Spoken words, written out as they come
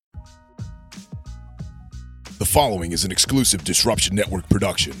The following is an exclusive Disruption Network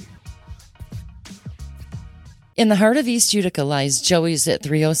production. In the heart of East Utica lies Joey's at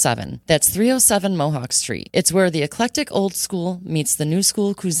 307. That's 307 Mohawk Street. It's where the eclectic old school meets the new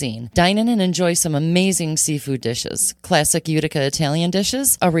school cuisine. Dine in and enjoy some amazing seafood dishes, classic Utica Italian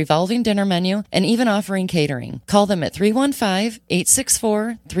dishes, a revolving dinner menu, and even offering catering. Call them at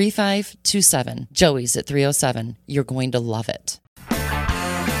 315-864-3527. Joey's at 307. You're going to love it.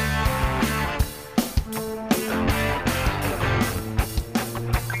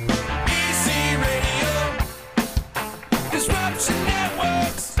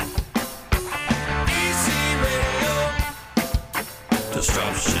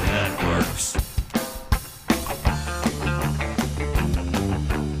 Disruption Networks.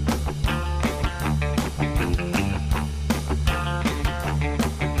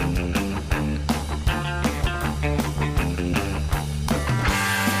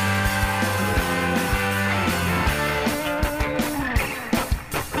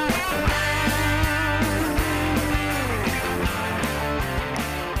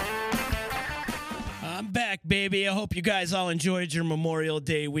 Baby, I hope you guys all enjoyed your Memorial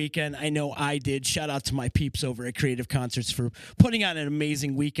Day weekend. I know I did. Shout out to my peeps over at Creative Concerts for putting on an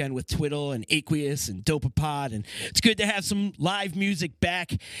amazing weekend with Twiddle and Aqueous and Dopapod. And it's good to have some live music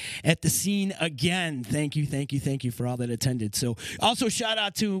back at the scene again. Thank you for all that attended. So also shout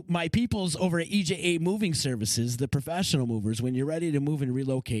out to my peoples over at EJA Moving Services, the professional movers. When you're ready to move and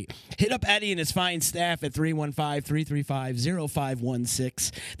relocate, hit up Eddie and his fine staff at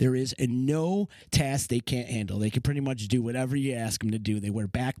 315-335-0516. There is no task they can't handle. They can pretty much do whatever you ask them to do. They wear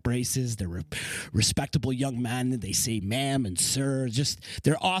back braces. They're respectable young men. They say ma'am and sir.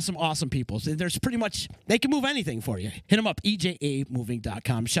 They're awesome people. So there's pretty much, they can move anything for you. Hit them up,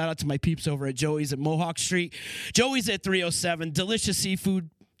 ejamoving.com. Shout out to my peeps over at Joey's at Mohawk Street. Joey's at 307. Delicious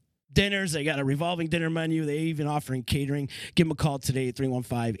seafood dinners. They got a revolving dinner menu. They even offering catering. Give them a call today at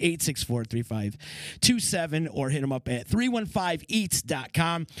 315-864-3527 or hit them up at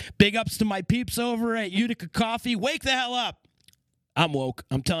 315eats.com. Big ups to my peeps over at Utica Coffee. Wake the hell up. I'm woke.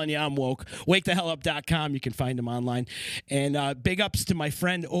 I'm telling you, I'm woke. WakeTheHellUp.com. You can find them online. And big ups to my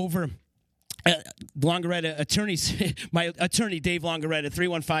friend over Longaretta attorneys, my attorney Dave Longaretta,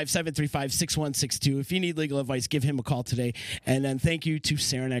 315-735-6162. If you need legal advice, give him a call today. And then thank you to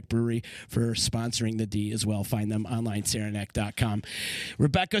Saranac Brewery for sponsoring the D as well. Find them online, saranac.com.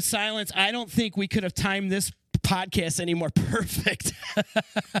 Rebecca Silence, I don't think we could have timed this podcast any more perfect.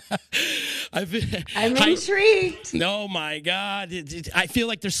 I'm intrigued. Oh my God. I feel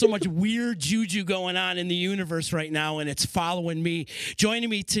like there's so much weird juju going on in the universe right now, and it's following me.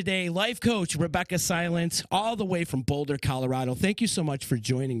 Joining me today, life coach Rebecca Silence, all the way from Boulder, Colorado. Thank you so much for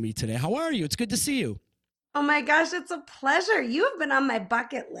joining me today. How are you? It's good to see you. Oh my gosh, it's a pleasure. You have been on my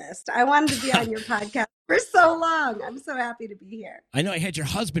bucket list. I wanted to be on your podcast for so long. I'm so happy to be here. I know I had your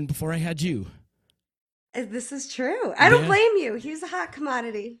husband before I had you. This is true. I don't blame you. He's a hot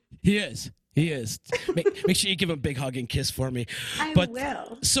commodity. He is. Make sure you give him a big hug and kiss for me. I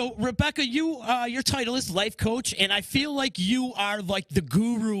will. So, Rebecca, your title is life coach, and I feel like you are like the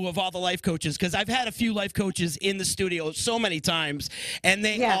guru of all the life coaches, because I've had a few life coaches in the studio so many times, and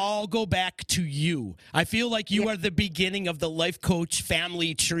they all go back to you. I feel like you are the beginning of the life coach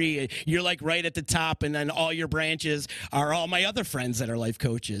family tree. You're like right at the top, and then all your branches are all my other friends that are life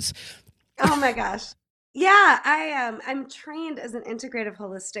coaches. Oh my gosh. Yeah, I'm trained as an integrative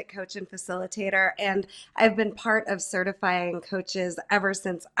holistic coach and facilitator, and I've been part of certifying coaches ever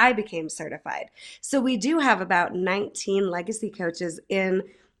since I became certified. So we do have about 19 legacy coaches in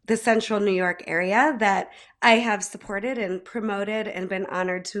the central New York area that I have supported and promoted and been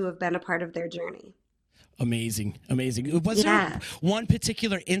honored to have been a part of their journey. Amazing. Was there one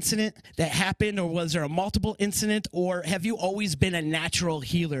particular incident that happened, or was there a multiple incident, or have you always been a natural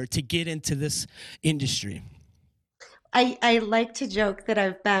healer to get into this industry? I like to joke that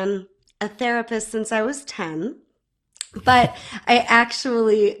I've been a therapist since I was 10. But I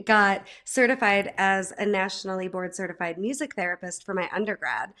actually got certified as a nationally board certified music therapist for my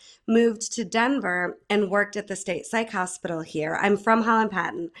undergrad, moved to Denver and worked at the state psych hospital here. I'm from Holland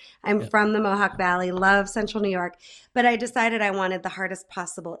Patton. I'm from the Mohawk Valley, love Central New York. But I decided I wanted the hardest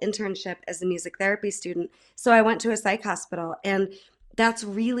possible internship as a music therapy student. So I went to a psych hospital, and that's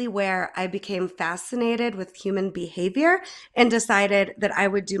really where I became fascinated with human behavior and decided that I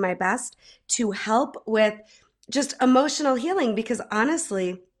would do my best to help with just emotional healing, because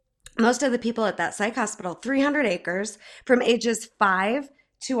honestly, most of the people at that psych hospital, 300 acres from ages 5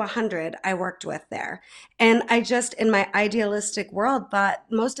 to 100 I worked with there. And I just, in my idealistic world, thought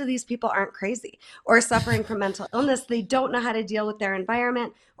most of these people aren't crazy or suffering from mental illness. They don't know how to deal with their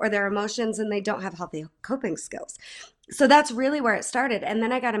environment or their emotions, and they don't have healthy coping skills. So that's really where it started. And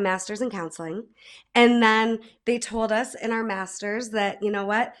then I got a master's in counseling. And then they told us in our master's that, you know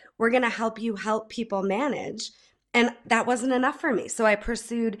what, we're going to help you help people manage. And that wasn't enough for me. So I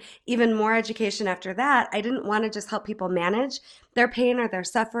pursued even more education after that. I didn't want to just help people manage their pain or their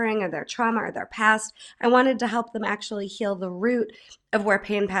suffering or their trauma or their past. I wanted to help them actually heal the root of where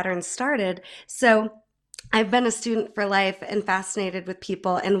pain patterns started. So I've been a student for life and fascinated with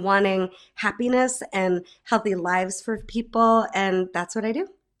people and wanting happiness and healthy lives for people. And that's what I do.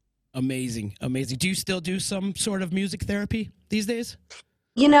 Amazing. Amazing. Do you still do some sort of music therapy these days?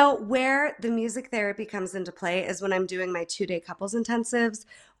 You know, where the music therapy comes into play is when I'm doing my 2-day couples intensives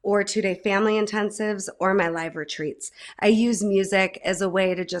or 2-day family intensives or my live retreats. I use music as a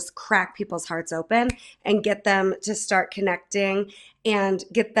way to just crack people's hearts open and get them to start connecting and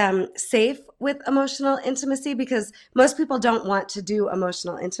get them safe with emotional intimacy, because most people don't want to do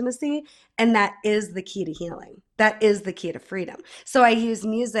emotional intimacy. And that is the key to healing. That is the key to freedom. So I use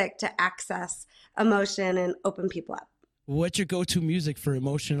music to access emotion and open people up. What's your go-to music for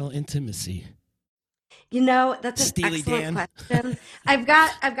emotional intimacy? You know, that's an Steely excellent Dan. question. I've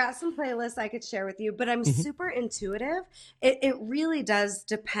got some playlists I could share with you, but I'm super intuitive. It really does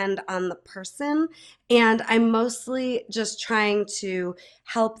depend on the person, and I'm mostly just trying to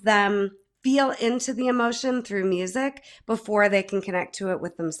help them feel into the emotion through music before they can connect to it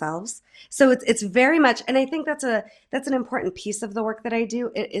with themselves. So it's very much, and I think that's an important piece of the work that I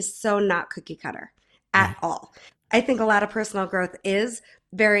do. It is so not cookie cutter at all. I think a lot of personal growth is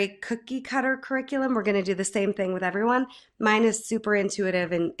very cookie cutter curriculum. We're going to do the same thing with everyone. Mine is super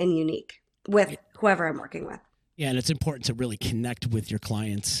intuitive and unique with whoever I'm working with. Yeah, and it's important to really connect with your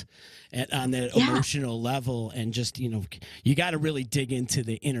clients on that emotional level, and just, you know, you got to really dig into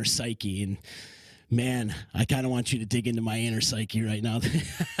the inner psyche. And man, I kind of want you to dig into my inner psyche right now.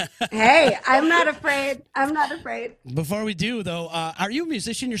 Hey, I'm not afraid. I'm not afraid. Before we do, though, are you a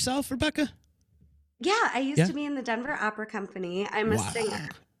musician yourself, Rebecca? Yeah, I used to be in the Denver Opera Company. I'm a singer.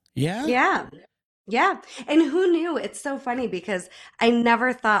 Yeah? Yeah. Yeah. And who knew? It's so funny because I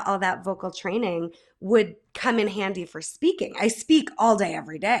never thought all that vocal training would come in handy for speaking. I speak all day,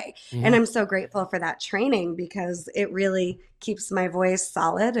 every day. And I'm so grateful for that training because it really keeps my voice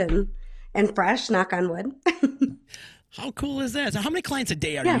solid and fresh, knock on wood. How cool is that? So how many clients a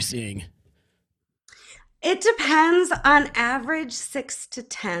day are you seeing? It depends. On average, 6 to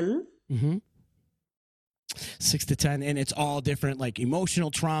 10. 6 to 10, and it's all different, like emotional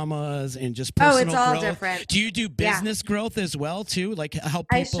traumas and just personal growth. Oh, it's all different. Do you do business growth as well, too? Like help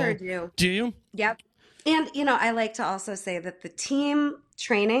people? I sure do. Do you? Yep. And, you know, I like to also say that the team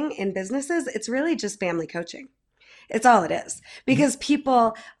training in businesses, it's really just family coaching. It's all it is, because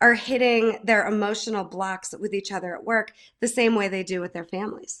people are hitting their emotional blocks with each other at work the same way they do with their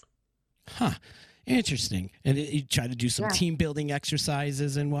families. Huh. Interesting. And you try to do some team building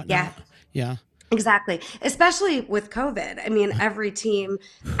exercises and whatnot? Yeah. Yeah. Exactly. Especially with COVID. I mean, every team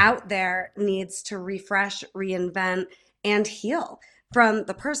out there needs to refresh, reinvent, and heal from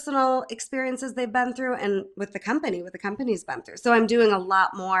the personal experiences they've been through and with the company's been through. So I'm doing a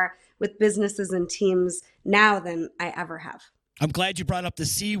lot more with businesses and teams now than I ever have. I'm glad you brought up the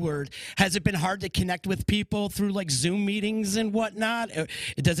C word. Has it been hard to connect with people through like Zoom meetings and whatnot?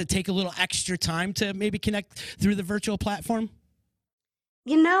 Does it take a little extra time to maybe connect through the virtual platform?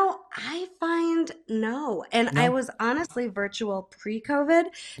 You know, I find no. And I was honestly virtual pre-COVID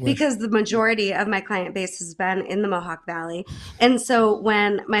because the majority of my client base has been in the Mohawk Valley. And so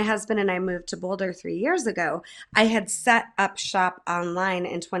when my husband and I moved to Boulder 3 years ago, I had set up shop online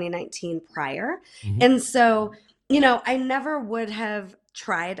in 2019 prior. And so, you know, I never would have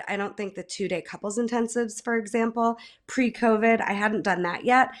tried, I don't think, the 2-day couples intensives, for example, pre-COVID. I hadn't done that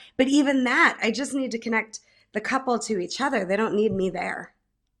yet. But even that, I just need to connect the couple to each other. They don't need me there.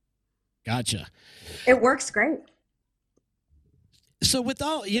 Gotcha. It works great. So with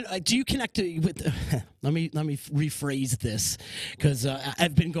all, you know, do you connect with, let me rephrase this, because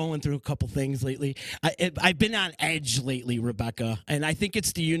I've been going through a couple things lately. I've been on edge lately, Rebecca, and I think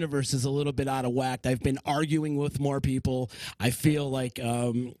it's the universe is a little bit out of whack. I've been arguing with more people. I feel like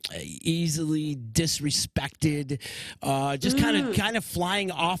easily disrespected, just kind of flying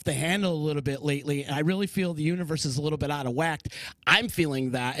off the handle a little bit lately. And I really feel the universe is a little bit out of whack. I'm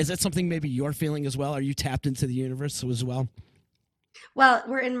feeling that. Is that something maybe you're feeling as well? Are you tapped into the universe as well? Well,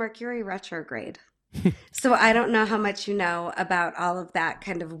 we're in Mercury retrograde. So I don't know how much you know about all of that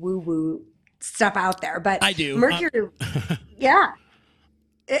kind of woo-woo stuff out there, but I do. Mercury, yeah.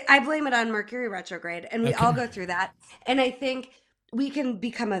 I blame it on Mercury retrograde, and we all Okay. go through that. And I think we can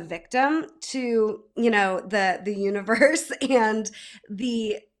become a victim to, the universe and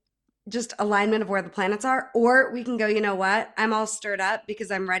the just alignment of where the planets are, or we can go, you know what? I'm all stirred up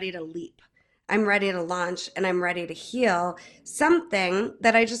because I'm ready to leap. I'm ready to launch and I'm ready to heal something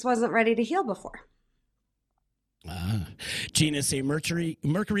that I just wasn't ready to heal before. Gina say Mercury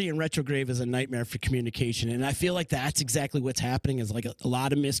in retrograde is a nightmare for communication, and I feel like that's exactly what's happening. Is like a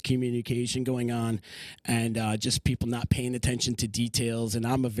lot of miscommunication going on, and just people not paying attention to details. And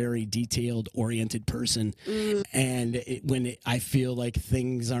I'm a very detailed oriented person, and I feel like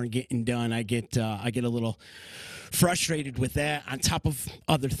things aren't getting done, I get a little frustrated with that on top of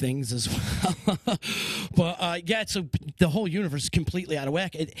other things as well. But yeah, so the whole universe is completely out of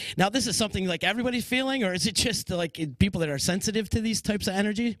whack. Now, this is something like everybody's feeling, or is it just like people that are sensitive to these types of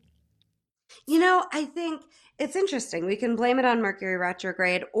energy? I think it's interesting. We can blame it on Mercury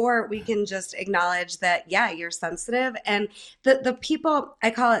retrograde, or we can just acknowledge that, yeah, you're sensitive. And the people,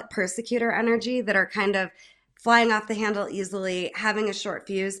 I call it persecutor energy, that are kind of flying off the handle easily, having a short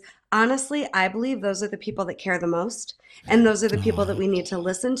fuse. Honestly, I believe those are the people that care the most. And those are the people that we need to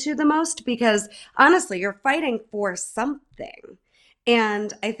listen to the most, because honestly, you're fighting for something.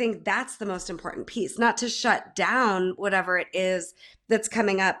 And I think that's the most important piece, not to shut down whatever it is that's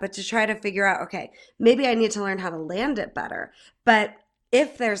coming up, but to try to figure out, okay, maybe I need to learn how to land it better. But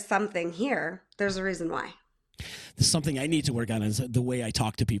if there's something here, there's a reason why. Something I need to work on is the way I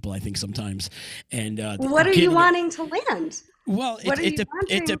talk to people, I think, sometimes. And What are you wanting to land? Well, What are you it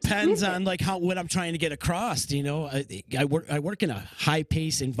wanting to depends on communicate? like what I'm trying to get across. I work in a high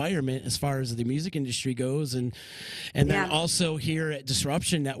pace environment as far as the music industry goes, and then Yeah. also here at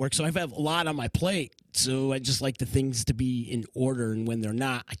Disruption Network. So I have a lot on my plate. So I just like the things to be in order, and when they're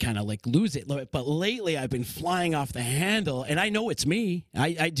not, I kind of like lose it. But lately, I've been flying off the handle, and I know it's me.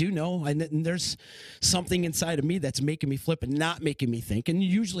 I do know, and there's something inside of me that's making me flip and not making me think. And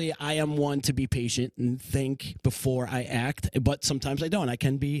usually, I am one to be patient and think before I act, but sometimes I don't. I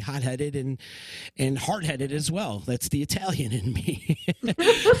can be hot headed and hard headed as well. That's the Italian in me.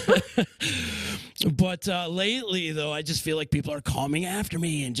 But lately, though, I just feel like people are coming after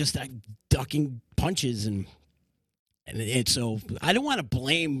me and just ducking punches, and so I don't want to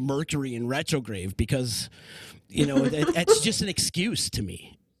blame Mercury in retrograde, because it's just an excuse to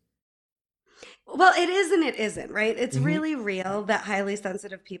me. Well, it is and it isn't, right? It's really real that highly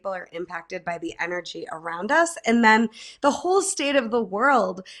sensitive people are impacted by the energy around us. And then the whole state of the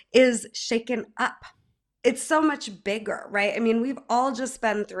world is shaken up. It's so much bigger, right? I mean, we've all just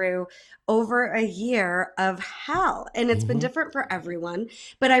been through over a year of hell, and it's been different for everyone.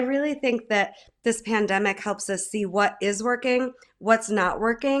 But I really think that this pandemic helps us see what is working, what's not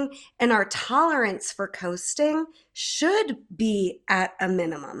working, and our tolerance for coasting should be at a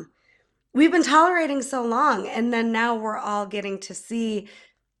minimum. We've been tolerating so long, and then now we're all getting to see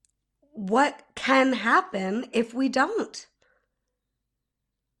what can happen if we don't.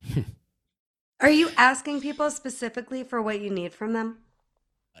 Are you asking people specifically for what you need from them?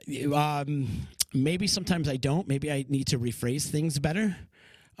 Maybe sometimes I don't. Maybe I need to rephrase things better.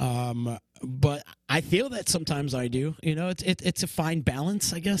 But I feel that sometimes I do. It's a fine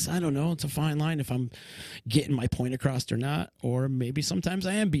balance, I guess. I don't know. It's a fine line if I'm getting my point across or not. Or maybe sometimes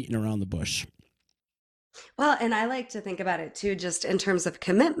I am beating around the bush. Well, and I like to think about it too, just in terms of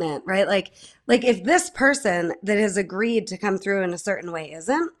commitment, right? Like if this person that has agreed to come through in a certain way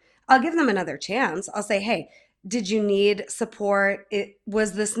isn't, I'll give them another chance. I'll say, hey, did you need support?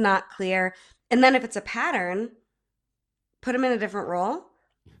 Was this not clear? And then if it's a pattern, put them in a different role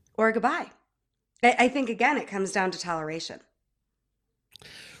or goodbye. I think, again, it comes down to toleration.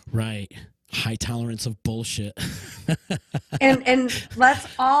 Right. High tolerance of bullshit. And let's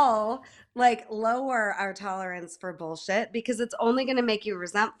all like lower our tolerance for bullshit, because it's only going to make you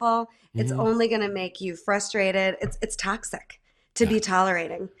resentful. It's only going to make you frustrated. It's toxic to be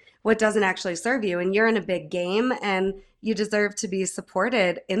tolerating what doesn't actually serve you. And you're in a big game, and you deserve to be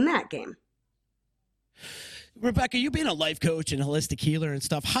supported in that game. Rebecca, you being a life coach and holistic healer and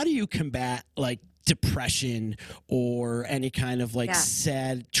stuff, how do you combat like depression or any kind of like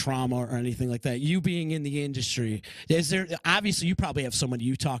sad trauma or anything like that? You being in the industry, is there, obviously you probably have someone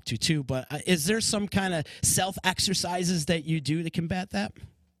you talk to too, but is there some kind of self exercises that you do to combat that?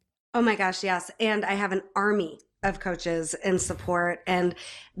 Oh my gosh, yes. And I have an army of coaches and support, and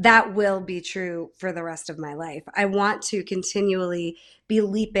that will be true for the rest of my life. I want to continually be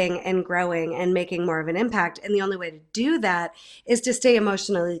leaping and growing and making more of an impact. And the only way to do that is to stay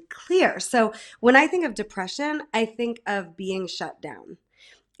emotionally clear. So when I think of depression, I think of being shut down.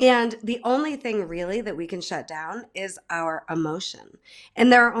 And the only thing really that we can shut down is our emotion.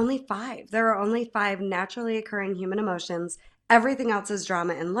 And there are only five. There are only five naturally occurring human emotions. Everything else is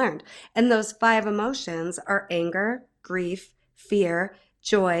drama and learned. And those five emotions are anger, grief, fear,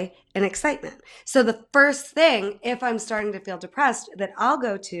 joy, and excitement. So the first thing, if I'm starting to feel depressed, that I'll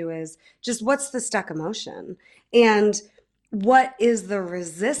go to is just what's the stuck emotion? And what is the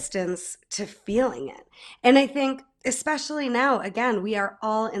resistance to feeling it? And I think, especially now, again, we are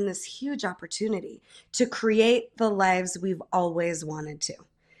all in this huge opportunity to create the lives we've always wanted to.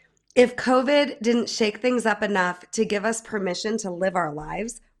 If COVID didn't shake things up enough to give us permission to live our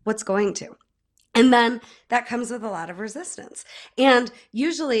lives, what's going to? And then that comes with a lot of resistance. And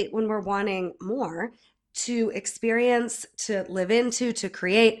usually, when we're wanting more to experience, to live into, to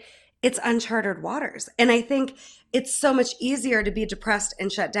create, it's uncharted waters. And I think it's so much easier to be depressed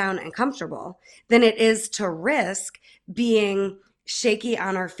and shut down and comfortable than it is to risk being shaky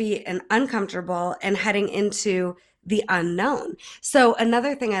on our feet and uncomfortable and heading into the unknown. So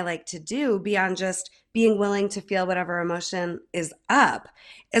another thing I like to do beyond just being willing to feel whatever emotion is up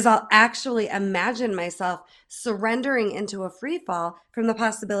is I'll actually imagine myself surrendering into a free fall from the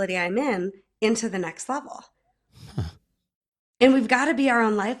possibility I'm in into the next level. And we've got to be our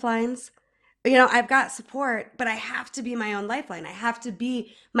own lifelines. You know, I've got support, but I have to be my own lifeline. I have to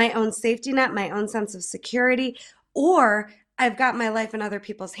be my own safety net, my own sense of security, or I've got my life in other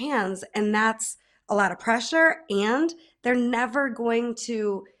people's hands. And that's a lot of pressure. And they're never going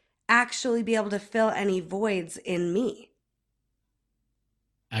to actually be able to fill any voids in me.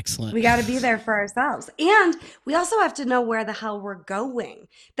 Excellent. We got to be there for ourselves. And we also have to know where the hell we're going.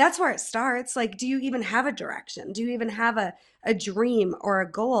 That's where it starts. Like, do you even have a direction? Do you even have a dream or a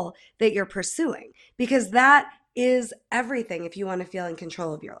goal that you're pursuing? Because that is everything if you want to feel in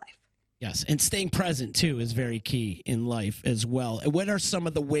control of your life. Yes, and staying present, too, is very key in life as well. And what are some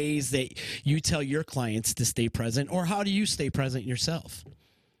of the ways that you tell your clients to stay present, or how do you stay present yourself?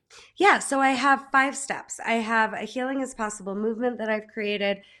 Yeah, so I have 5 steps. I have a Healing is Possible movement that I've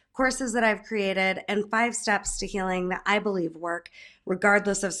created, courses that I've created, and 5 steps to healing that I believe work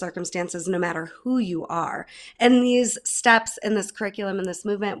regardless of circumstances, no matter who you are. And these steps and this curriculum and this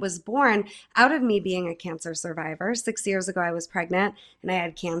movement was born out of me being a cancer survivor. 6 years ago, I was pregnant and I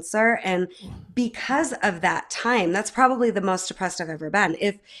had cancer. And because of that time, that's probably the most depressed I've ever been.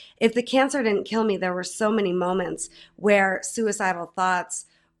 If the cancer didn't kill me, there were so many moments where suicidal thoughts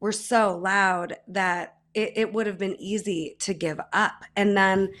were so loud that it would have been easy to give up. And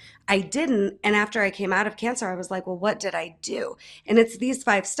then I didn't. And after I came out of cancer, I was like, well, what did I do? And it's these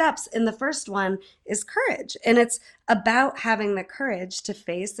 5 steps. And the first one is courage. And it's about having the courage to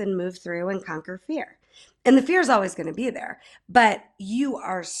face and move through and conquer fear. And the fear is always going to be there, but you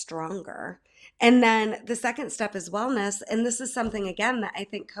are stronger. And then the second step is wellness. And this is something, again, that I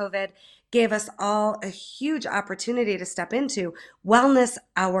think COVID gave us all a huge opportunity to step into. Wellness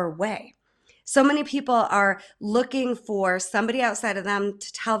our way. So many people are looking for somebody outside of them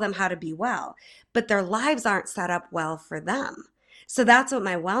to tell them how to be well, but their lives aren't set up well for them. So that's what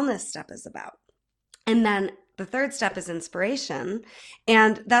my wellness step is about. And then the third step is inspiration.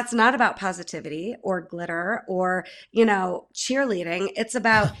 And that's not about positivity or glitter or, cheerleading. It's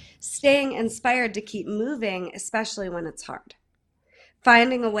about staying inspired to keep moving, especially when it's hard.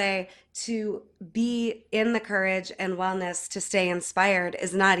 Finding a way to be in the courage and wellness to stay inspired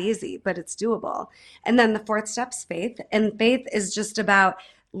is not easy, but it's doable. And then the fourth step is faith. And faith is just about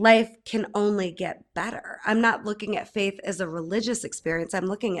life can only get better. I'm not looking at faith as a religious experience. I'm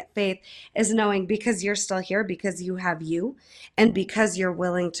looking at faith as knowing because you're still here, because you have you, and because you're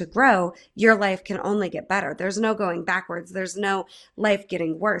willing to grow, your life can only get better. There's no going backwards. There's no life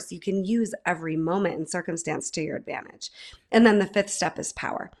getting worse. You can use every moment and circumstance to your advantage. And then the fifth step is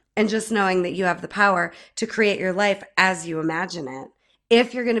power. And just knowing that you have the power to create your life as you imagine it.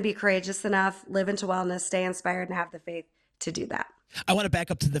 If you're going to be courageous enough, live into wellness, stay inspired, and have the faith to do that. I want to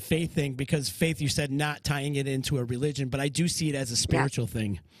back up to the faith thing because faith, you said not tying it into a religion, but I do see it as a spiritual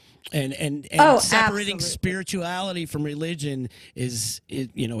thing. And separating absolutely. Spirituality from religion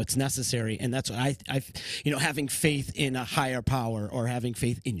it's necessary. And that's what I having faith in a higher power or having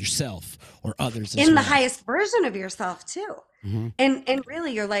faith in yourself or others. In the highest version of yourself too. Mm-hmm. And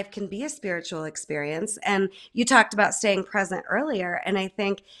really your life can be a spiritual experience. And you talked about staying present earlier. And I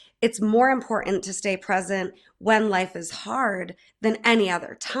think it's more important to stay present when life is hard than any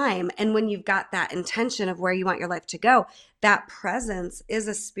other time. And when you've got that intention of where you want your life to go, that presence is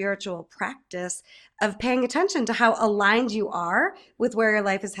a spiritual practice of paying attention to how aligned you are with where your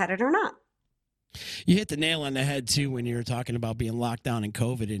life is headed or not. You hit the nail on the head too when you were talking about being locked down in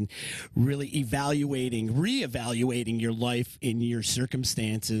COVID and really reevaluating your life in your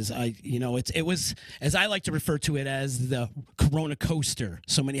circumstances. It was, as I like to refer to it, as the Corona coaster.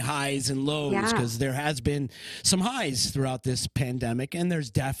 So many highs and lows, because there has been some highs throughout this pandemic, and there's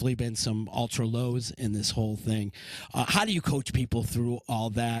definitely been some ultra lows in this whole thing. How do you coach people through all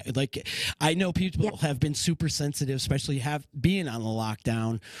that? Like, I know people have been super sensitive, especially being on the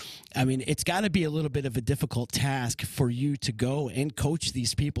lockdown. I mean, it's got to be a little bit of a difficult task for you to go and coach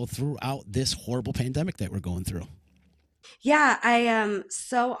these people throughout this horrible pandemic that we're going through. Yeah, I am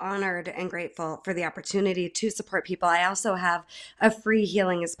so honored and grateful for the opportunity to support people. I also have a free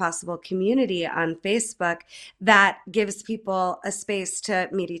Healing is Possible community on Facebook that gives people a space to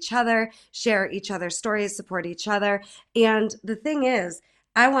meet each other, share each other's stories, support each other. And the thing is,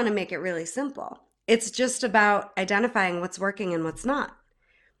 I want to make it really simple. It's just about identifying what's working and what's not.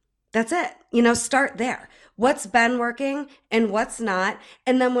 That's it. Start there. What's been working and what's not.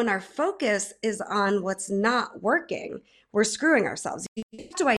 And then when our focus is on what's not working, we're screwing ourselves. You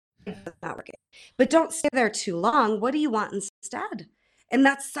have to identify what's not working. But don't stay there too long. What do you want instead? And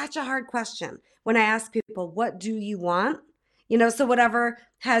that's such a hard question. When I ask people, what do you want? So whatever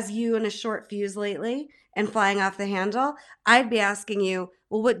has you in a short fuse lately and flying off the handle, I'd be asking you,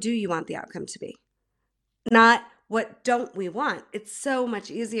 well, what do you want the outcome to be? Not what don't we want? It's so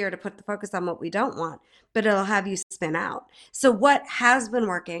much easier to put the focus on what we don't want, but it'll have you spin out. So what has been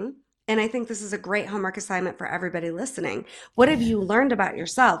working, and I think this is a great homework assignment for everybody listening. What have you learned about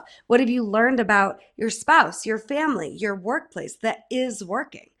yourself? What have you learned about your spouse, your family, your workplace that is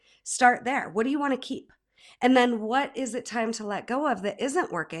working? Start there. What do you want to keep? And then what is it time to let go of that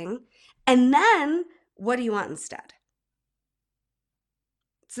isn't working? And then what do you want instead?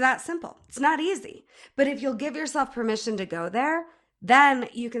 It's that simple. It's not easy. But if you'll give yourself permission to go there, then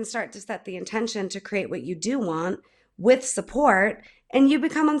you can start to set the intention to create what you do want with support, and you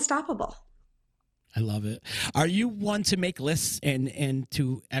become unstoppable. I love it. Are you one to make lists and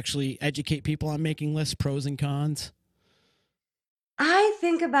to actually educate people on making lists, pros and cons? I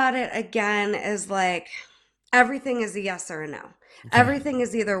think about it again as like everything is a yes or a no. Okay. Everything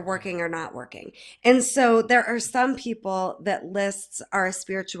is either working or not working. And so there are some people that lists are a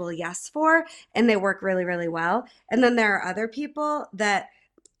spiritual yes for, and they work really, really well. And then there are other people that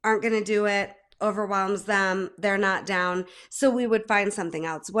aren't going to do it, overwhelms them, they're not down. So we would find something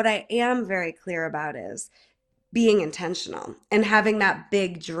else. What I am very clear about is being intentional and having that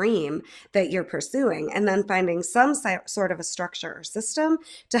big dream that you're pursuing, and then finding some sort of a structure or system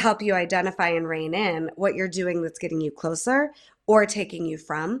to help you identify and rein in what you're doing that's getting you closer or taking you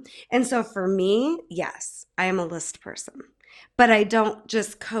from. And so for me, yes, I am a list person, but I don't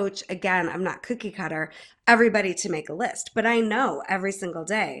just coach, again, I'm not cookie cutter, everybody to make a list, but I know every single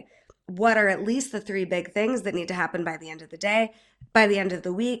day what are at least the 3 big things that need to happen by the end of the day, by the end of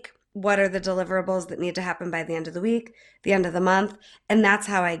the week. What are the deliverables that need to happen by the end of the week, the end of the month? And that's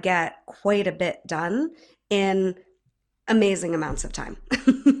how I get quite a bit done in amazing amounts of time.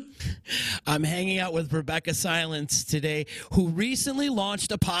 I'm hanging out with Rebecca Silence today, who recently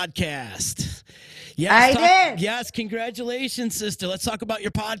launched a podcast. Yes, I did. Yes, congratulations, sister. Let's talk about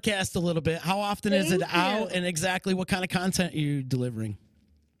your podcast a little bit. How often is it out, and exactly what kind of content are you delivering?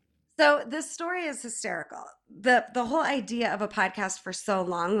 So this story is hysterical. The whole idea of a podcast for so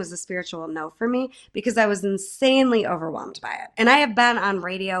long was a spiritual no for me, because I was insanely overwhelmed by it. And I have been on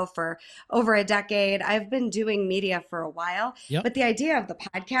radio for over a decade. I've been doing media for a while, but the idea of the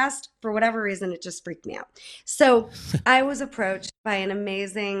podcast, for whatever reason, it just freaked me out. So I was approached by an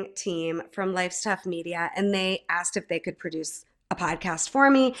amazing team from Life's Tough Media, and they asked if they could produce a podcast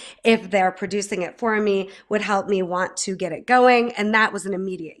for me. If they're producing it for me, would help me want to get it going. And that was an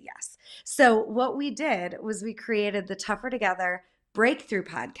immediate yes. So what we did was we created the Tougher Together Breakthrough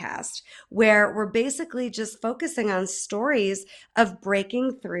podcast, where we're basically just focusing on stories of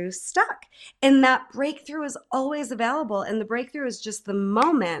breaking through stuck. And that breakthrough is always available. And the breakthrough is just the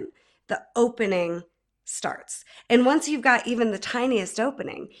moment the opening starts. And once you've got even the tiniest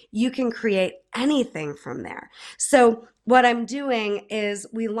opening, you can create anything from there. So what I'm doing is,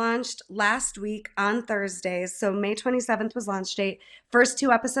 we launched last week on Thursdays. So May 27th was launch date. First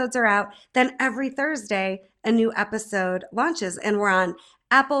 2 episodes are out. Then every Thursday, a new episode launches. And we're on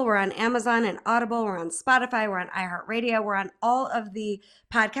Apple, we're on Amazon and Audible, we're on Spotify, we're on iHeartRadio, we're on all of the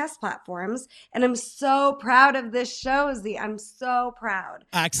podcast platforms. And I'm so proud of this show, Z. I'm so proud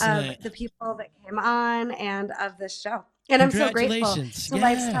Excellent. of the people that came on and of this show. And I'm so grateful to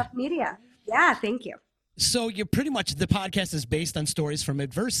Life's Tough Media. Yeah, thank you. So you're pretty much, the podcast is based on stories from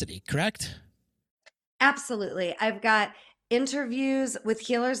adversity, correct? Absolutely. I've got interviews with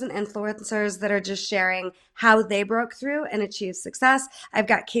healers and influencers that are just sharing how they broke through and achieved success. I've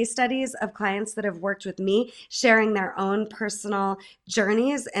got case studies of clients that have worked with me sharing their own personal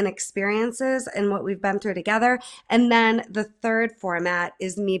journeys and experiences and what we've been through together. And then the third format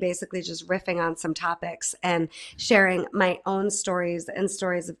is me basically just riffing on some topics and sharing my own stories and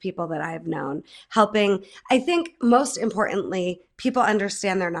stories of people that I've known, helping, I think most importantly, people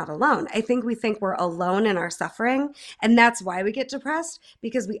understand they're not alone. I think we think we're alone in our suffering, and that's why we get depressed,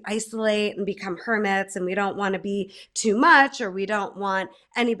 because we isolate and become hermits and we don't want to be too much, or we don't want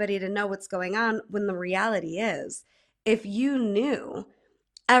anybody to know what's going on, when the reality is, if you knew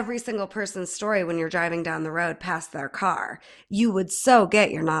every single person's story when you're driving down the road past their car, you would so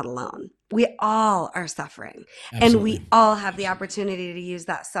get you're not alone. We all are suffering. Absolutely. And we all have the opportunity to use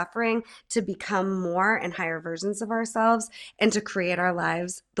that suffering to become more and higher versions of ourselves and to create our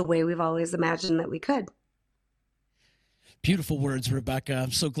lives the way we've always imagined that we could. Beautiful words, Rebecca.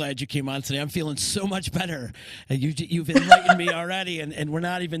 I'm so glad you came on today. I'm feeling so much better. You've enlightened me already, and we're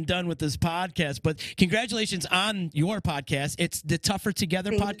not even done with this podcast. But congratulations on your podcast. It's the Tougher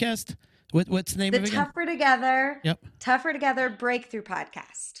Together podcast. What's the name of it again? Tougher Together. Yep. Tougher Together Breakthrough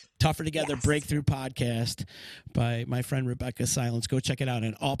Podcast. Tougher Together Yes. Breakthrough Podcast by my friend Rebecca Silence. Go check it out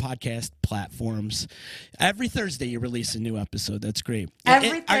on all podcast platforms. Every Thursday you release a new episode. That's great.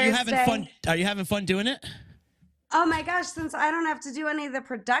 Every Are you having Thursday. fun? Are you having fun doing it? Oh my gosh, since I don't have to do any of the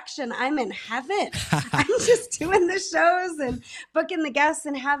production, I'm in heaven. I'm just doing the shows and booking the guests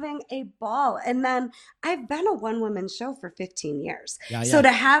and having a ball. And then I've been a one-woman show for 15 years. Yeah. So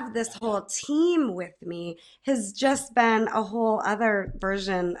to have this whole team with me has just been a whole other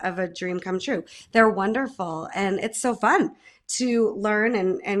version of a dream come true. They're wonderful. And it's so fun to learn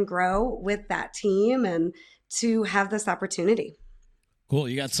and grow with that team and to have this opportunity. Cool.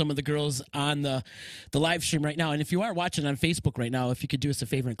 You got some of the girls on the live stream right now. And if you are watching on Facebook right now, if you could do us a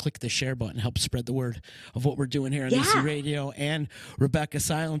favor and click the share button, help spread the word of what we're doing here on EC Radio and Rebecca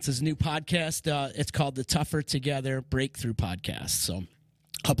Silence's new podcast. It's called the Tougher Together Breakthrough Podcast. So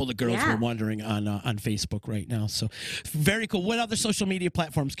a couple of the girls were wondering on Facebook right now. So very cool. What other social media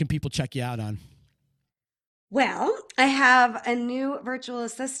platforms can people check you out on? Well, I have a new virtual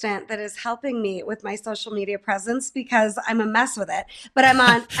assistant that is helping me with my social media presence because I'm a mess with it. But I'm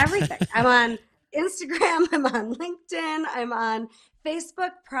on everything. I'm on Instagram, I'm on LinkedIn, I'm on Facebook,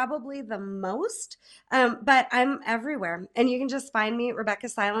 probably the most, but I'm everywhere. And you can just find me, Rebecca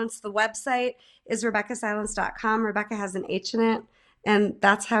Silence. The website is RebeccaSilence.com. Rebecca has an H in it. And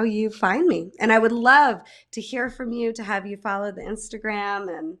that's how you find me. And I would love to hear from you, to have you follow the Instagram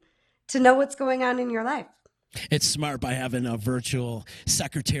and to know what's going on in your life. It's smart by having a virtual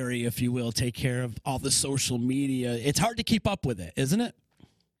secretary, if you will, take care of all the social media. It's hard to keep up with it, isn't it?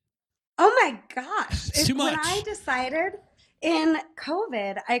 Oh my gosh. It's too much. When I decided in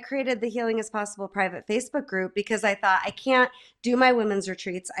COVID, I created the Healing is Possible private Facebook group because I thought I can't do my women's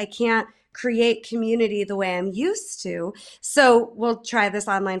retreats. I can't create community the way I'm used to. So we'll try this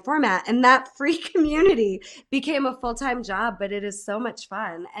online format. And that free community became a full-time job, but it is so much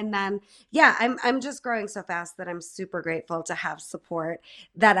fun. And then, I'm just growing so fast that I'm super grateful to have support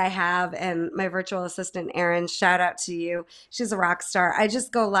that I have. And my virtual assistant, Erin, shout out to you. She's a rock star. I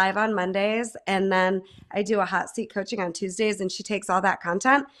just go live on Mondays and then I do a hot seat coaching on Tuesdays, and she takes all that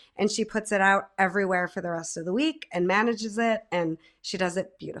content and she puts it out everywhere for the rest of the week and manages it. And she does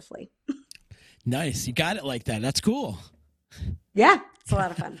it beautifully. Nice. You got it like that. That's cool. Yeah, it's a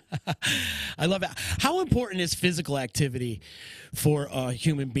lot of fun. I love it. How important is physical activity for a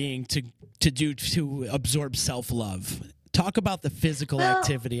human being to absorb self-love? Talk about the physical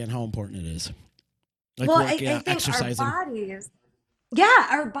activity and how important it is. Like I think exercising.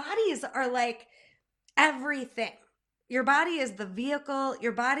 our bodies are like everything. Your body is the vehicle.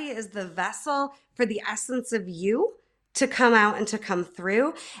 Your body is the vessel for the essence of you to come out and to come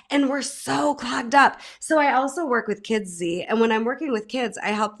through. And we're so clogged up. So I also work with kids, Z. And when I'm working with kids,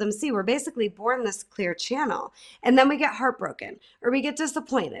 I help them see we're basically born this clear channel. And then we get heartbroken, or we get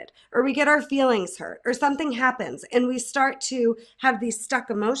disappointed, or we get our feelings hurt, or something happens. And we start to have these stuck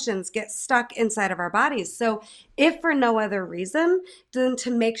emotions get stuck inside of our bodies. So if for no other reason than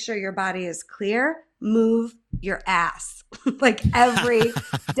to make sure your body is clear, move your ass like every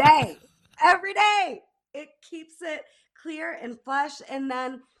day. Every day. It keeps it clear and flush. And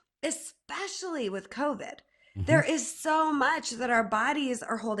then especially with COVID, there is so much that our bodies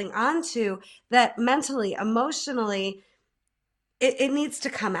are holding on to that mentally, emotionally, it needs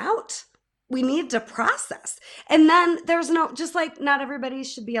to come out. We need to process. And then there's no, just like not everybody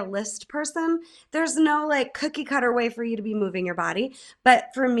should be a list person. There's no like cookie cutter way for you to be moving your body. But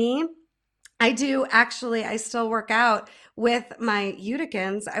for me, I do actually. I still work out with my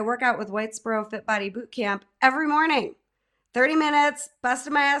Uticans. I work out with Whitesboro Fit Body Boot Camp every morning. 30 minutes,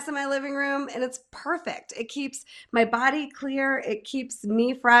 busting my ass in my living room, and it's perfect. It keeps my body clear. It keeps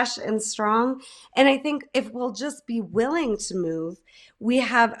me fresh and strong. And I think if we'll just be willing to move, we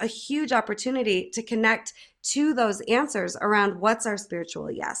have a huge opportunity to connect to those answers around what's our spiritual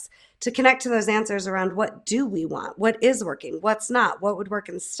yes, to connect to those answers around what do we want, what is working, what's not, what would work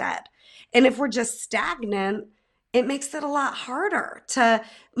instead. And if we're just stagnant, it makes it a lot harder to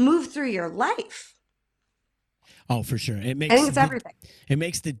move through your life. Oh, for sure. I think it's everything. It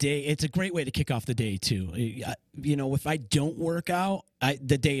makes the day. It's a great way to kick off the day too. You know, if I don't work out,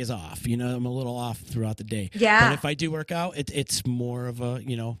 the day is off. You know, I'm a little off throughout the day. Yeah. But if I do work out, it's more of a,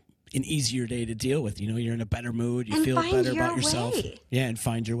 you know, an easier day to deal with. You know, you're in a better mood. You feel better about yourself. Yeah, and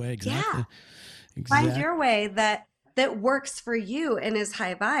find your way. Exactly. Yeah. Exactly. Find your way that works for you and is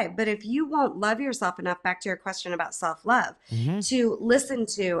high vibe. But if you won't love yourself enough, back to your question about self-love, to listen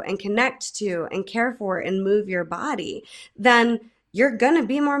to and connect to and care for and move your body, then you're going to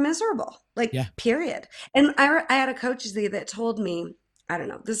be more miserable, period. And I had a coach that told me, I don't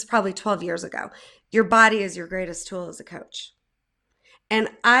know, this is probably 12 years ago, your body is your greatest tool as a coach. And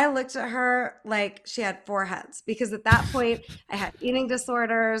I looked at her like she had four heads, because at that point I had eating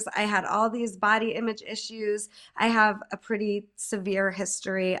disorders. I had all these body image issues. I have a pretty severe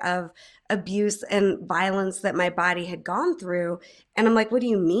history of abuse and violence that my body had gone through. And I'm like, what do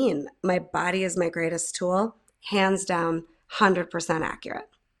you mean? My body is my greatest tool? Hands down, 100% accurate.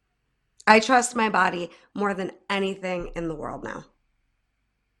 I trust my body more than anything in the world now.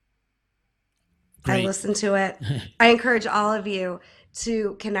 Great. I listen to it. I encourage all of you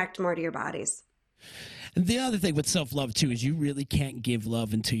to connect more to your bodies. And the other thing with self-love too is you really can't give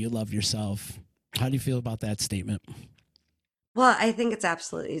love until you love yourself. How do you feel about that statement? Well, I think it's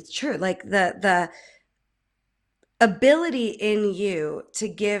absolutely true. Like the ability in you to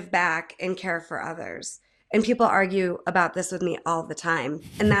give back and care for others. And people argue about this with me all the time,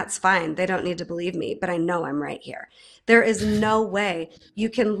 and that's fine. They don't need to believe me, but I know I'm right here. There is no way you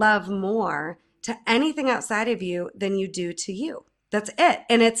can love more to anything outside of you than you do to you. That's it.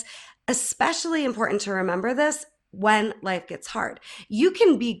 And it's especially important to remember this when life gets hard. You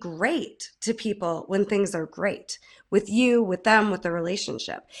can be great to people when things are great, with you, with them, with the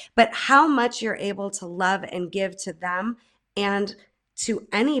relationship. But how much you're able to love and give to them and to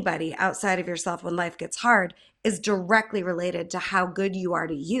anybody outside of yourself when life gets hard is directly related to how good you are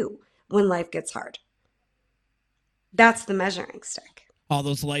to you when life gets hard. That's the measuring stick. All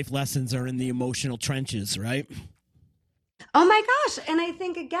those life lessons are in the emotional trenches, right? Oh my gosh. And I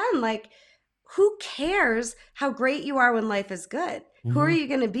think, again, like, who cares how great you are when life is good? Who are you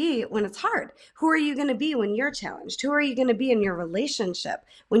going to be when it's hard? Who are you going to be when you're challenged? Who are you going to be in your relationship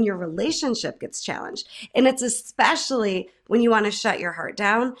when your relationship gets challenged? And it's especially when you want to shut your heart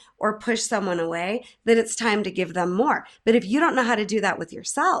down or push someone away that it's time to give them more. But if you don't know how to do that with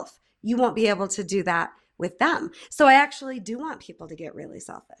yourself, you won't be able to do that with them. So I actually do want people to get really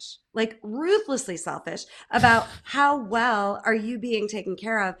selfish, like ruthlessly selfish about how well are you being taken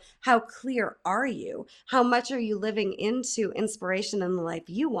care of? How clear are you? How much are you living into inspiration in the life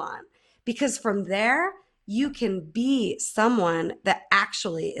you want? Because from there, you can be someone that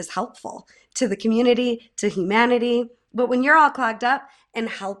actually is helpful to the community, to humanity. But when you're all clogged up and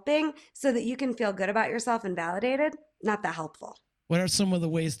helping so that you can feel good about yourself and validated, not that helpful. What are some of the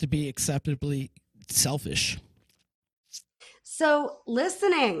ways to be acceptably selfish? So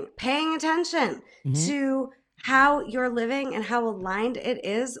listening, paying attention to how you're living and how aligned it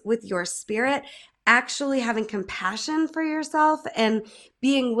is with your spirit, actually having compassion for yourself and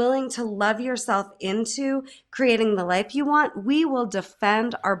being willing to love yourself into creating the life you want. We will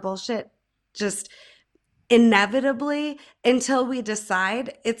defend our bullshit just inevitably until we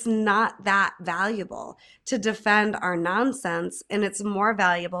decide it's not that valuable to defend our nonsense, and it's more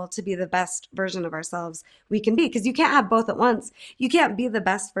valuable to be the best version of ourselves we can be, because you can't have both at once. You can't be the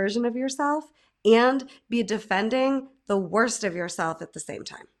best version of yourself and be defending the worst of yourself at the same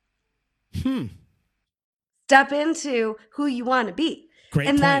time. Step into who you want to be. Great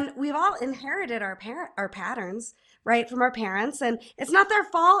and point. Then we've all inherited our patterns, right, from our parents, and it's not their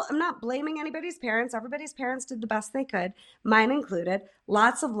fault. I'm not blaming anybody's parents. Everybody's parents did the best they could, mine included.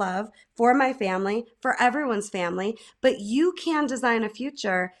 Lots of love for my family, for everyone's family, but you can design a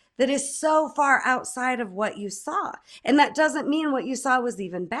future that is so far outside of what you saw. And that doesn't mean what you saw was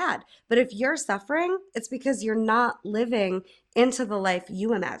even bad. But if you're suffering, it's because you're not living into the life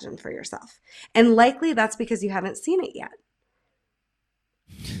you imagined for yourself. And likely that's because you haven't seen it yet.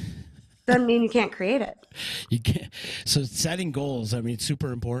 Doesn't mean you can't create it. You can't. So setting goals, I mean, it's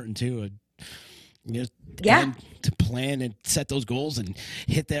super important too. You know, Yeah. and to plan and set those goals and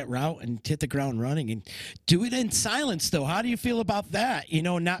hit that route and hit the ground running and do it in silence, though. How do you feel about that? You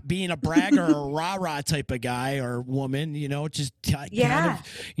know, not being a bragger or a rah-rah type of guy or woman, you know, just kind of,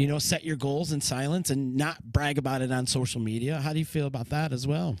 you know, set your goals in silence and not brag about it on social media. How do you feel about that as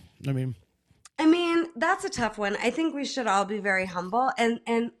well? I mean, that's a tough one. I think we should all be very humble, and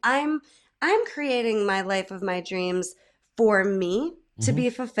I'm creating my life of my dreams for me to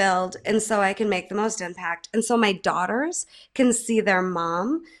be fulfilled, and so I can make the most impact, and so my daughters can see their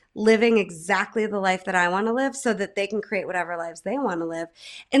mom living exactly the life that I want to live, so that they can create whatever lives they want to live.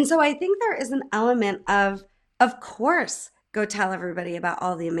 And so I think there is an element of course, go tell everybody about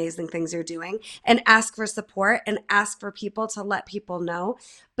all the amazing things you're doing and ask for support and ask for people to let people know.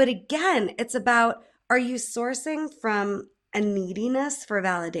 But again, it's about, are you sourcing from a neediness for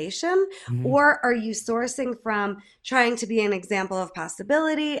validation, or are you sourcing from trying to be an example of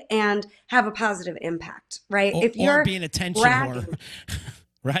possibility and have a positive impact, right? If you're being attention whore,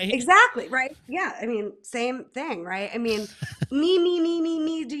 right? Exactly, right? Yeah, same thing, right? Me.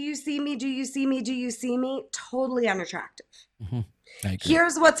 Do you see me? Do you see me? Do you see me? Totally unattractive.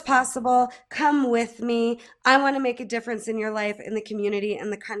 Here's what's possible. Come with me. I want to make a difference in your life, in the community,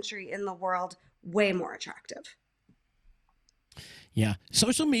 in the country, in the world. Way more attractive. Yeah.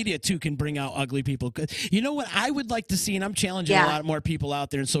 Social media, too, can bring out ugly people. You know what I would like to see, and I'm challenging a lot more people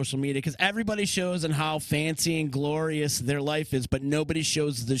out there in social media, because everybody shows on how fancy and glorious their life is, but nobody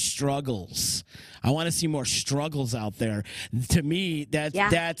shows the struggles. I want to see more struggles out there. To me,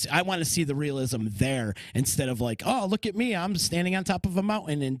 that's I want to see the realism there, instead of like, oh, look at me, I'm standing on top of a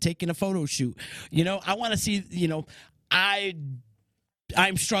mountain and taking a photo shoot. You know, I want to see, you know,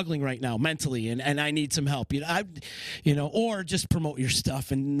 I'm struggling right now mentally, and I need some help. Or just promote your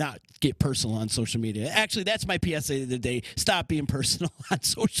stuff and not get personal on social media. Actually, that's my PSA of the day. Stop being personal on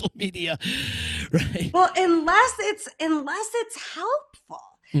social media, right? Well, unless it's helpful,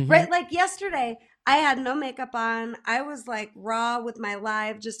 right? Like yesterday, I had no makeup on. I was like raw with my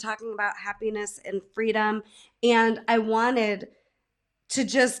live, just talking about happiness and freedom, and I wanted to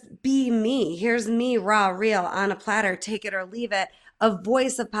just be me. Here's me, raw, real, on a platter. Take it or leave it. A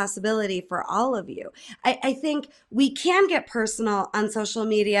voice of possibility for all of you. I think we can get personal on social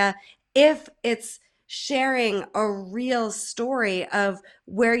media if it's sharing a real story of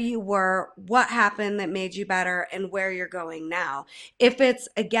where you were, what happened that made you better, and where you're going now. If it's,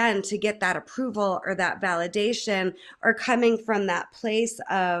 again, to get that approval or that validation, or coming from that place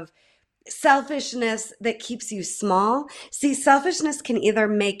of selfishness that keeps you small. See, selfishness can either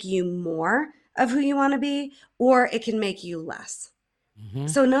make you more of who you want to be, or it can make you less.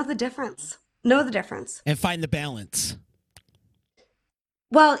 So know the difference. Know the difference. And find the balance.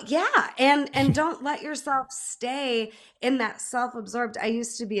 Well, yeah. And don't let yourself stay in that self-absorbed. I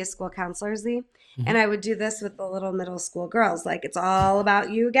used to be a school counselor, Z, and I would do this with the little middle school girls. Like, it's all about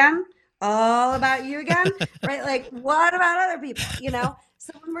you again. All about you again. Right? Like, what about other people? You know?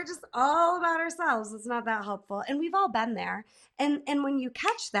 So when we're just all about ourselves, it's not that helpful. And we've all been there. And when you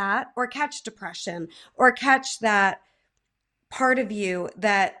catch that, or catch depression, or catch that part of you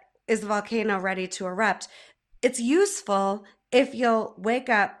that is a volcano ready to erupt, it's useful if you'll wake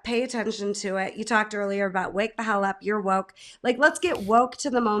up, pay attention to it. You talked earlier about wake the hell up, you're woke. Like, let's get woke to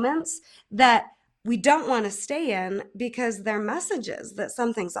the moments that we don't want to stay in, because they're messages that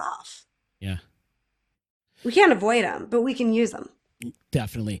something's off. Yeah. We can't avoid them, but we can use them.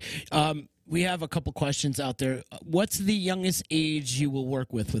 Definitely. We have a couple questions out there. What's the youngest age you will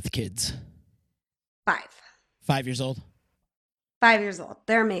work with kids? 5. 5 years old? 5 years old.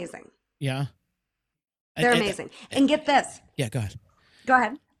 They're amazing. Yeah. They're amazing. And get this. Yeah, go ahead. Go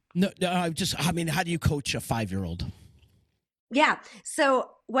ahead. No, how do you coach a 5-year-old? Yeah.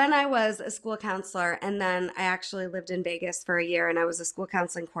 So when I was a school counselor, and then I actually lived in Vegas for a year, and I was a school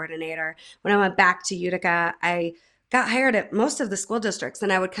counseling coordinator. When I went back to Utica, I got hired at most of the school districts,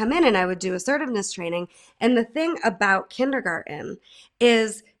 and I would come in and I would do assertiveness training. And the thing about kindergarten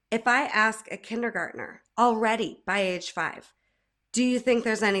is, if I ask a kindergartner already by age 5, do you think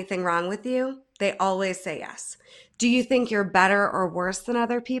there's anything wrong with you? They always say yes. Do you think you're better or worse than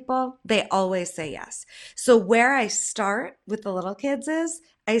other people? They always say yes. So where I start with the little kids is,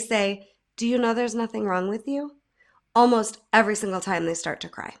 I say, do you know there's nothing wrong with you? Almost every single time they start to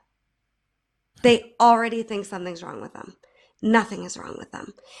cry. They already think something's wrong with them. Nothing is wrong with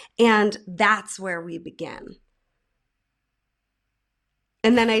them. And that's where we begin.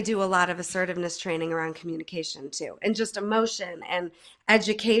 And then I do a lot of assertiveness training around communication too, and just emotion and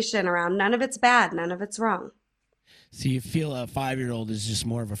education around none of it's bad, none of it's wrong. So you feel a 5-year-old is just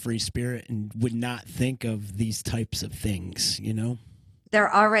more of a free spirit and would not think of these types of things, you know?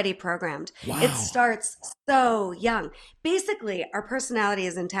 They're already programmed. Wow. It starts so young. Basically, our personality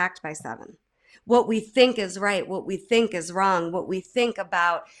is intact by 7. What we think is right, what we think is wrong, what we think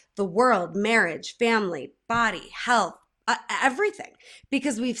about the world, marriage, family, body, health, everything,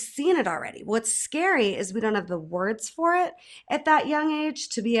 because we've seen it already. What's scary is we don't have the words for it at that young age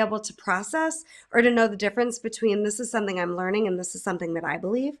to be able to process or to know the difference between this is something I'm learning and this is something that I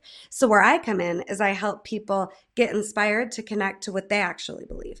believe. So where I come in is I help people get inspired to connect to what they actually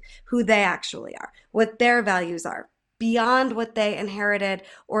believe, who they actually are, what their values are, beyond what they inherited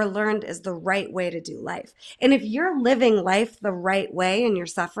or learned is the right way to do life. And if you're living life the right way and you're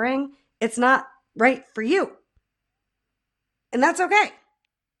suffering, it's not right for you. And that's okay.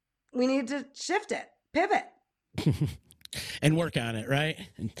 We need to shift it, pivot. And work on it, right?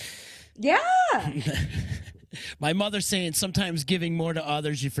 Yeah. My mother's saying sometimes giving more to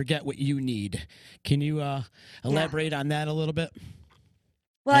others, you forget what you need. Can you elaborate on that a little bit?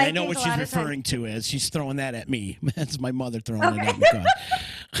 Well, I know what she's referring to as she's throwing that at me. That's my mother throwing it at me.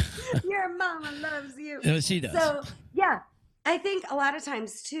 Your mama loves you. She does. So, yeah. I think a lot of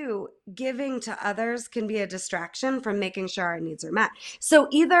times too, giving to others can be a distraction from making sure our needs are met. So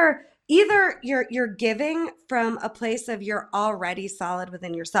either you're giving from a place of you're already solid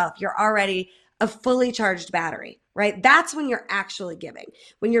within yourself. You're already a fully charged battery, right? That's when you're actually giving.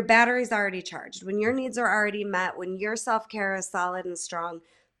 When your battery's already charged, when your needs are already met, when your self-care is solid and strong,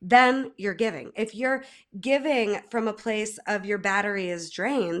 then you're giving. If you're giving from a place of your battery is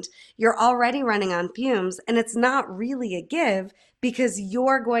drained, you're already running on fumes and it's not really a give because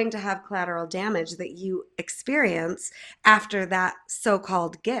you're going to have collateral damage that you experience after that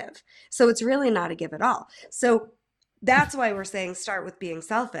so-called give. So it's really not a give at all. So that's why we're saying start with being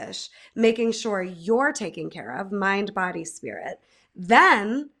selfish, making sure you're taken care of, mind, body, spirit.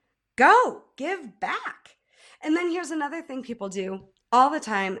 Then go give back. And then here's another thing people do all the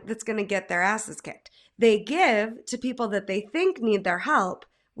time that's going to get their asses kicked. They give to people that they think need their help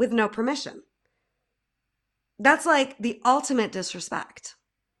with no permission. That's like the ultimate disrespect.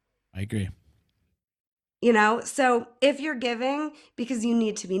 I agree. You know, so if you're giving because you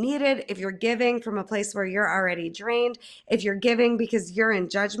need to be needed, if you're giving from a place where you're already drained, if you're giving because you're in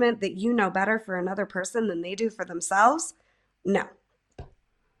judgment that you know better for another person than they do for themselves, no.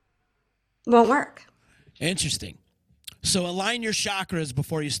 Won't work. Interesting. So align your chakras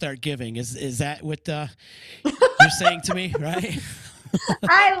before you start giving. Is that what you're saying to me, right?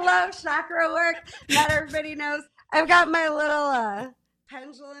 I love chakra work. Not everybody knows. I've got my little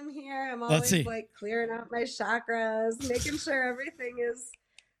pendulum here. I'm always like clearing out my chakras, making sure everything is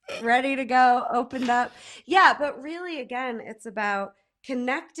ready to go, opened up. Yeah, but really, again, it's about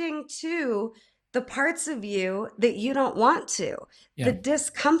connecting to the parts of you that you don't want to, the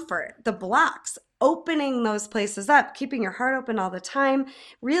discomfort, the blocks, opening those places up, keeping your heart open all the time.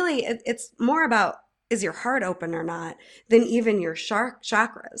 Really, it's more about is your heart open or not than even your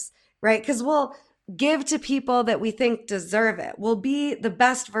chakras, right? Because we'll give to people that we think deserve it. We'll be the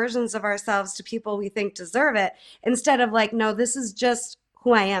best versions of ourselves to people we think deserve it instead of like, no, this is just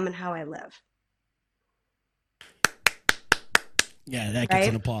who I am and how I live. Yeah, that gets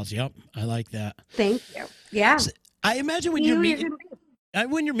an applause. Yep, I like that. Thank you. Yeah. So I imagine when you're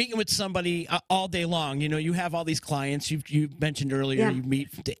meeting with somebody all day long, you know, you have all these clients. You mentioned earlier you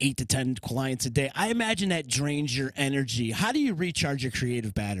meet to 8 to 10 clients a day. I imagine that drains your energy. How do you recharge your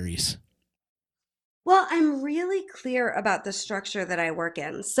creative batteries? Well, I'm really clear about the structure that I work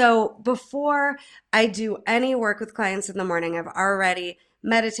in. So before I do any work with clients in the morning, I've already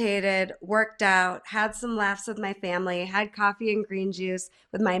meditated, worked out, had some laughs with my family, had coffee and green juice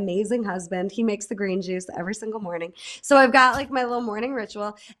with my amazing husband. He makes the green juice every single morning. So I've got like my little morning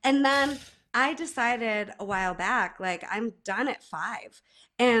ritual. And then I decided a while back, like I'm done at 5.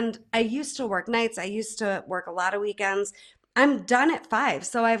 And I used to work nights. I used to work a lot of weekends. I'm done at 5.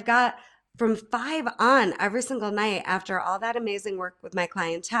 So I've got from 5 on every single night after all that amazing work with my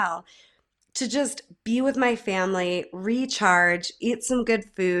clientele to just be with my family, recharge, eat some good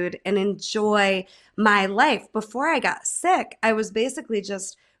food, and enjoy my life. Before I got sick, I was basically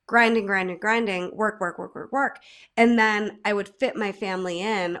just grinding, work. And then I would fit my family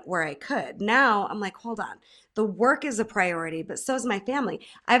in where I could. Now I'm like, hold on. The work is a priority, but so is my family.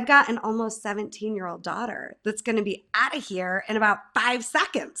 I've got an almost 17-year-old daughter that's going to be out of here in about 5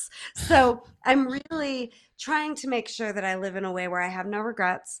 seconds. So I'm really trying to make sure that I live in a way where I have no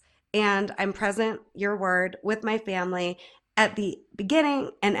regrets and I'm present, your word, with my family at the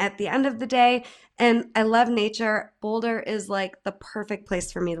beginning and at the end of the day. And I love nature. Boulder is like the perfect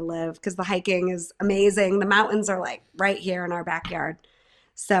place for me to live because the hiking is amazing. The mountains are like right here in our backyard.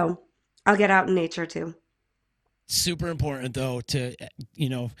 So I'll get out in nature too. Super important, though, to,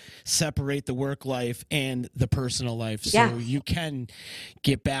 separate the work life and the personal life so you can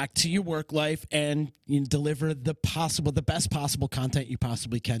get back to your work life and deliver the best possible content you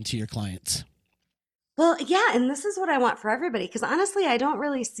possibly can to your clients. Well, yeah, and this is what I want for everybody, because honestly, I don't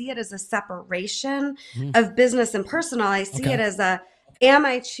really see it as a separation of business and personal. I see it as am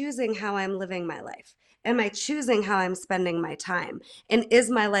I choosing how I'm living my life? Am I choosing how I'm spending my time? And is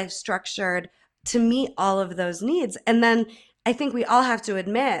my life structured to meet all of those needs? And then I think we all have to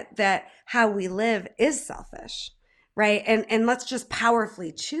admit that how we live is selfish, right? And let's just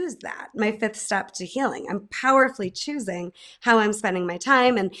powerfully choose that. My fifth step to healing. I'm powerfully choosing how I'm spending my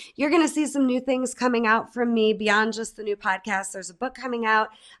time. And you're going to see some new things coming out from me beyond just the new podcast. There's a book coming out.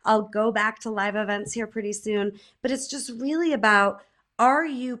 I'll go back to live events here pretty soon. But it's just really about, are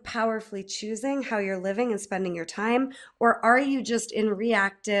you powerfully choosing how you're living and spending your time? Or are you just in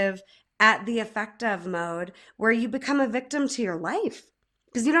reactive, at the effective mode where you become a victim to your life?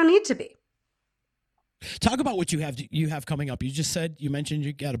 Because you don't need to be. Talk about what you have coming up. You mentioned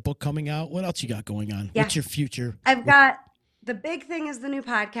you got a book coming out. What else you got going on? Yeah. What's your future? I've got, the big thing is the new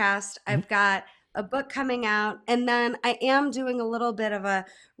podcast. I've got a book coming out, and then I am doing a little bit of a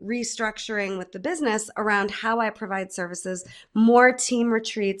restructuring with the business around how I provide services, more team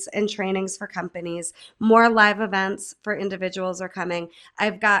retreats and trainings for companies, more live events for individuals are coming.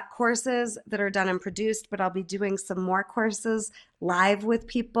 I've got courses that are done and produced, but I'll be doing some more courses live with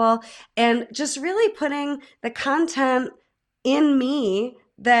people, and just really putting the content in me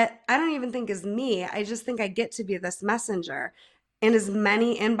that I don't even think is me. I just think I get to be this messenger in as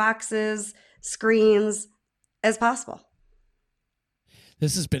many inboxes, screens as possible.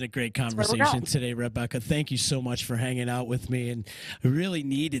 This has been a great conversation today, Rebecca. Thank you so much for hanging out with me. And I really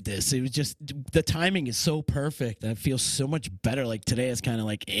needed this. It was just, the timing is so perfect. I feel so much better. Like today is kind of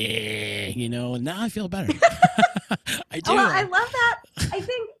like, and now I feel better. I do. Oh, I love that. I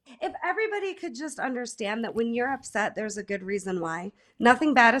think if everybody could just understand that when you're upset, there's a good reason why.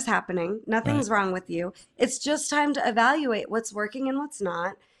 Nothing bad is happening. Nothing's wrong with you. It's just time to evaluate what's working and what's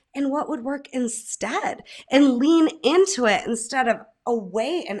not, and what would work instead, and lean into it instead of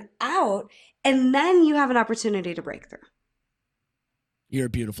away and out. And then you have an opportunity to break through. You're a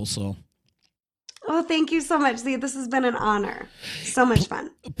beautiful soul. Oh, thank you so much. See, this has been an honor. So much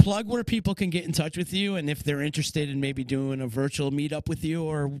fun. Plug where people can get in touch with you, and if they're interested in maybe doing a virtual meetup with you,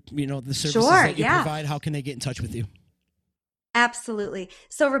 or the services that you provide, how can they get in touch with you? Absolutely.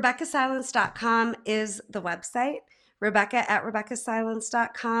 So RebeccaSilence.com is the website.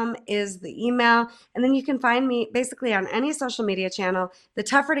 Rebecca@RebeccaSilence.com is the email. And then you can find me basically on any social media channel, the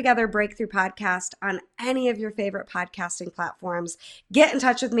Tougher Together Breakthrough Podcast on any of your favorite podcasting platforms. Get in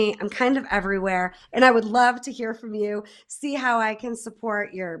touch with me. I'm kind of everywhere. And I would love to hear from you, see how I can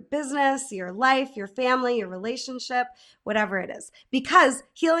support your business, your life, your family, your relationship, whatever it is. Because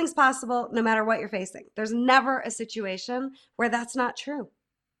healing's possible no matter what you're facing. There's never a situation where that's not true.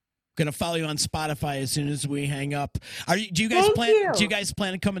 Going to follow you on Spotify as soon as we hang up. Do you guys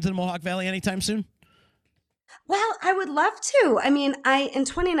plan to come into the Mohawk Valley anytime soon? Well, I would love to. I mean, in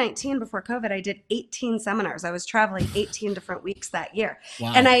 2019, before COVID, I did 18 seminars. I was traveling 18 different weeks that year.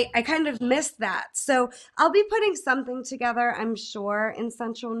 Wow. And I kind of missed that. So I'll be putting something together, I'm sure, in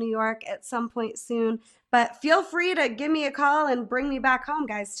Central New York at some point soon. But feel free to give me a call and bring me back home,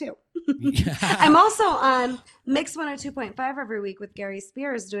 guys, too. I'm also on Mix 102.5 every week with Gary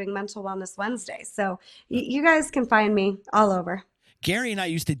Spears doing Mental Wellness Wednesday. So you guys can find me all over. Gary and I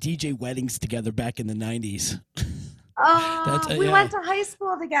used to DJ weddings together back in the 90s. Oh, we went to high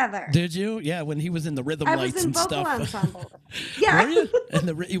school together. Did you? Yeah, when he was in the Rhythm Lights and stuff. I was in vocal ensemble. Yeah. Were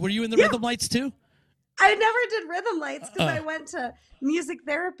you? Were you in the Rhythm Lights too? I never did Rhythm Lights because I went to music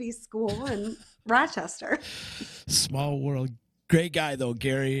therapy school in Rochester. Small world. Great guy, though,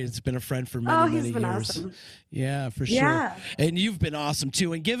 Gary. Has been a friend for many years. Awesome. Yeah, for sure. Yeah. And you've been awesome,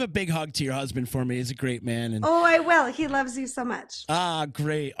 too. And give a big hug to your husband for me. He's a great man. And I will. He loves you so much.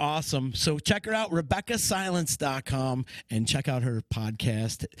 Great. Awesome. So check her out, RebeccaSilence.com, and check out her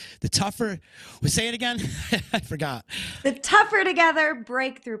podcast, The Tougher... say it again? I forgot. The Tougher Together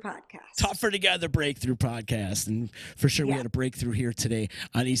Breakthrough Podcast. Tougher Together Breakthrough Podcast. And for sure, we had a breakthrough here today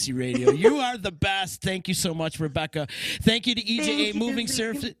on EC Radio. You are the best. Thank you so much, Rebecca. Thank you to EJA Moving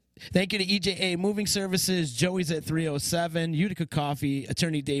Services. Thank you to EJA Moving Services, Joey's at 307, Utica Coffee,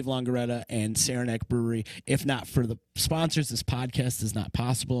 attorney Dave Longaretta, and Saranac Brewery. If not for the sponsors, this podcast is not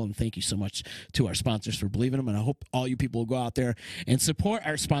possible. And thank you so much to our sponsors for believing them. And I hope all you people will go out there and support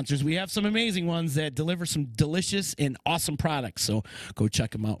our sponsors. We have some amazing ones that deliver some delicious and awesome products. So go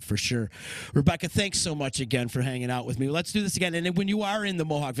check them out for sure. Rebecca, thanks so much again for hanging out with me. Let's do this again. And when you are in the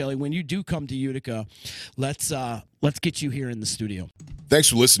Mohawk Valley, when you do come to Utica, let's get you here in the studio. Thanks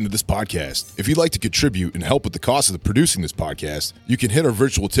for listening to this podcast. If you'd like to contribute and help with the cost of producing this podcast, you can hit our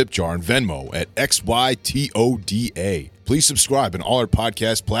virtual tip jar on Venmo at XYTODA. Please subscribe on all our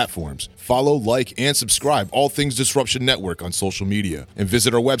podcast platforms. Follow, like, and subscribe all things Disruption Network on social media. And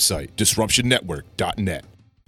visit our website, disruptionnetwork.net.